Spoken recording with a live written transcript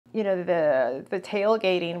you know, the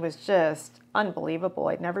tailgating was just unbelievable.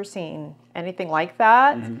 I'd never seen anything like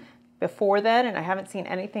that before then, and I haven't seen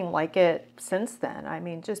anything like it since then. I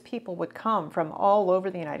mean, just people would come from all over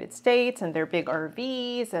the United States and their big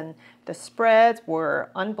RVs, and the spreads were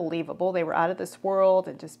unbelievable. They were out of this world,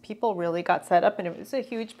 and just people really got set up, and it was a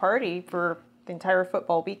huge party for the entire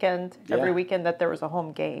football weekend, every weekend that there was a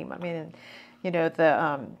home game. I mean, you know,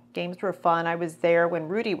 the games were fun. I was there when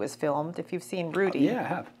Rudy was filmed, if you've seen Rudy.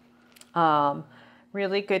 Yeah, I have.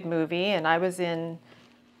 Really good movie, and I was in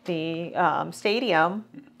the stadium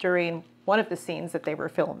during one of the scenes that they were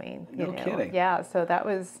filming. No kidding. Yeah, so that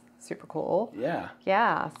was super cool. Yeah.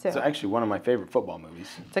 Yeah. So It's actually one of my favorite football movies.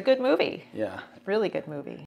 it's a good movie. Yeah. Really good movie.